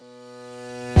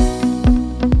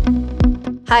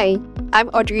Hi, I'm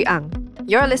Audrey Ang.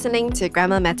 You're listening to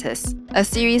Grammar Matters, a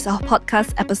series of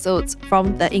podcast episodes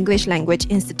from the English Language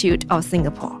Institute of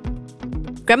Singapore.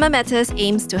 Grammar Matters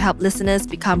aims to help listeners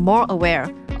become more aware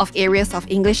of areas of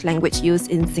English language use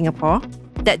in Singapore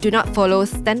that do not follow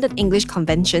standard English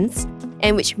conventions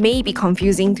and which may be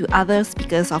confusing to other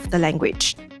speakers of the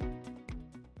language.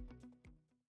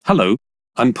 Hello,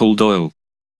 I'm Paul Doyle.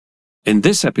 In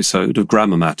this episode of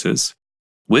Grammar Matters,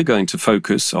 we're going to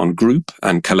focus on group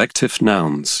and collective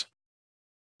nouns.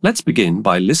 Let's begin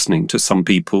by listening to some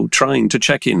people trying to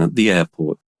check in at the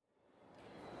airport.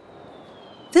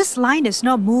 This line is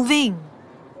not moving.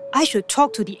 I should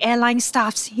talk to the airline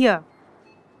staffs here.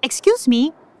 Excuse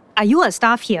me, are you a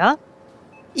staff here?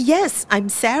 Yes, I'm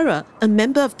Sarah, a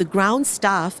member of the ground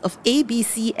staff of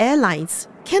ABC Airlines.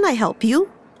 Can I help you?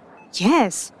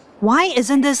 Yes. Why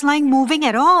isn't this line moving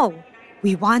at all?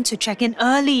 We want to check in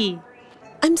early.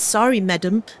 I'm sorry,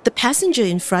 madam. The passenger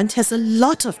in front has a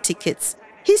lot of tickets.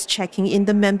 He's checking in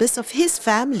the members of his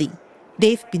family.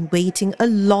 They've been waiting a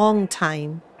long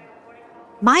time.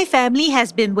 My family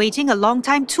has been waiting a long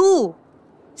time too.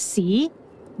 See,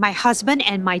 my husband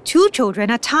and my 2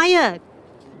 children are tired.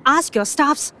 Ask your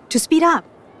staffs to speed up.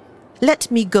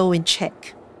 Let me go and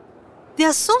check. They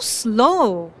are so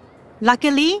slow.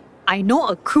 Luckily, I know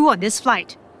a crew on this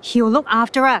flight. He'll look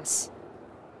after us.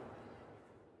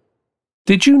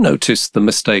 Did you notice the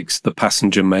mistakes the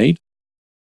passenger made?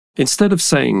 Instead of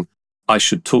saying, I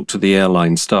should talk to the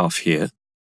airline staff here,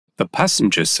 the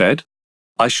passenger said,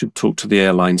 I should talk to the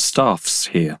airline staffs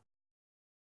here.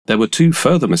 There were 2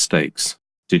 further mistakes.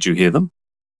 Did you hear them?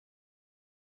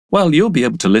 Well, you'll be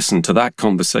able to listen to that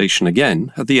conversation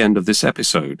again at the end of this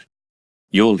episode.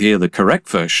 You'll hear the correct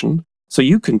version, so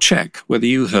you can check whether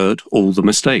you heard all the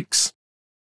mistakes.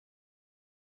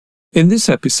 In this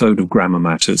episode of Grammar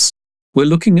Matters, we're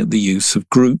looking at the use of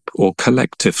group or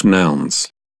collective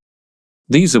nouns.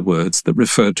 These are words that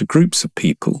refer to groups of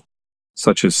people,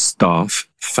 such as staff,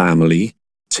 family,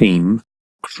 team,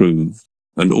 crew,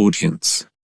 and audience.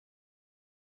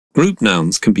 Group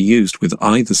nouns can be used with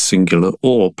either singular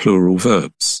or plural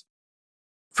verbs.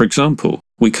 For example,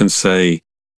 we can say,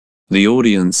 the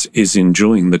audience is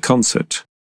enjoying the concert,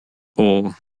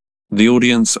 or the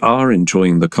audience are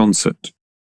enjoying the concert.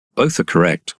 Both are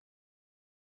correct.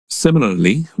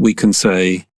 Similarly, we can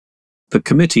say, the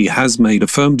committee has made a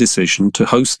firm decision to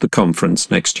host the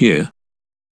conference next year,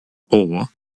 or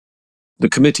the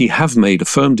committee have made a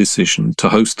firm decision to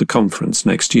host the conference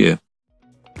next year.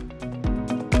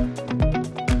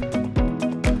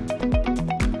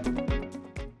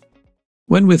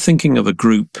 When we're thinking of a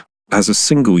group as a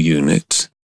single unit,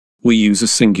 we use a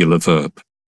singular verb.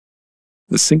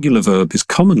 The singular verb is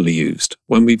commonly used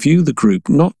when we view the group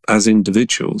not as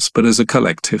individuals but as a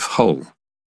collective whole.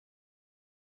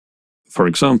 For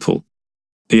example,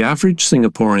 the average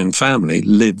Singaporean family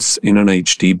lives in an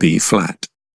HDB flat.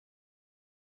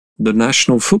 The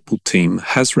national football team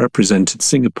has represented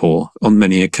Singapore on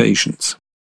many occasions.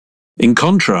 In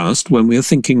contrast, when we are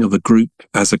thinking of a group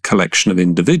as a collection of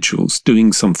individuals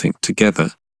doing something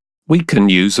together, we can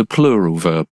use a plural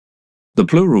verb. The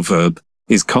plural verb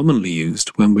is commonly used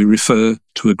when we refer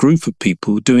to a group of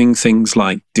people doing things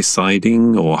like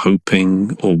deciding or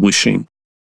hoping or wishing.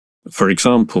 For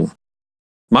example,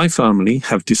 my family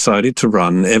have decided to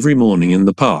run every morning in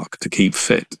the park to keep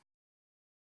fit.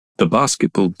 The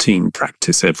basketball team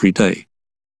practice every day.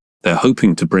 They're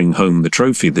hoping to bring home the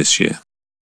trophy this year.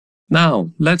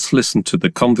 Now, let's listen to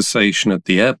the conversation at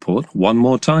the airport one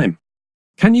more time.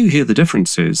 Can you hear the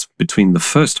differences between the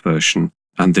first version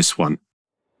and this one?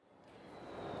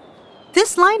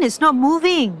 This line is not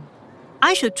moving.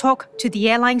 I should talk to the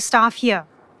airline staff here.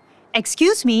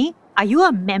 Excuse me, are you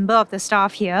a member of the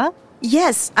staff here?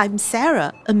 Yes, I'm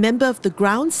Sarah, a member of the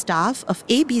ground staff of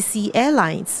ABC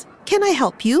Airlines. Can I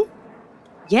help you?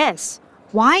 Yes.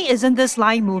 Why isn't this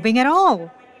line moving at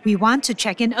all? We want to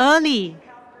check in early.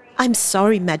 I'm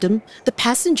sorry, madam. The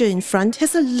passenger in front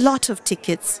has a lot of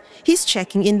tickets. He's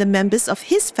checking in the members of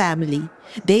his family.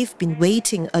 They've been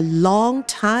waiting a long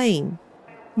time.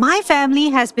 My family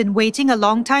has been waiting a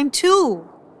long time too.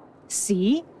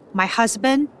 See, my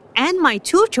husband and my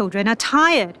 2 children are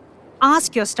tired.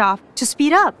 Ask your staff to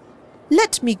speed up.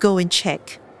 Let me go and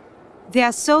check. They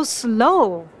are so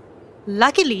slow.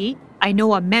 Luckily, I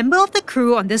know a member of the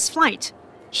crew on this flight.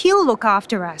 He'll look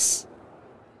after us.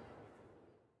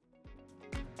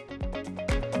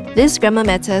 This Grammar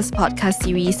Matters podcast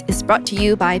series is brought to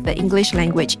you by the English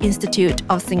Language Institute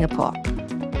of Singapore.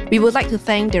 We would like to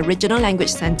thank the Regional Language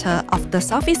Centre of the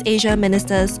Southeast Asia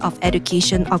Ministers of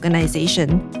Education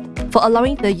Organisation for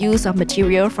allowing the use of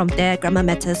material from their Grammar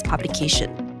Matters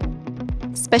publication.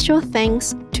 Special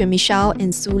thanks to Michelle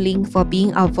and Su Ling for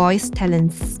being our voice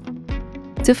talents.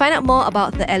 To find out more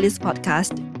about the ALIS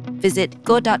podcast, visit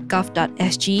go.gov.sg/ELIS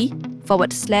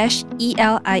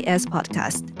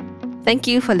podcast. Thank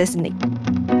you for listening.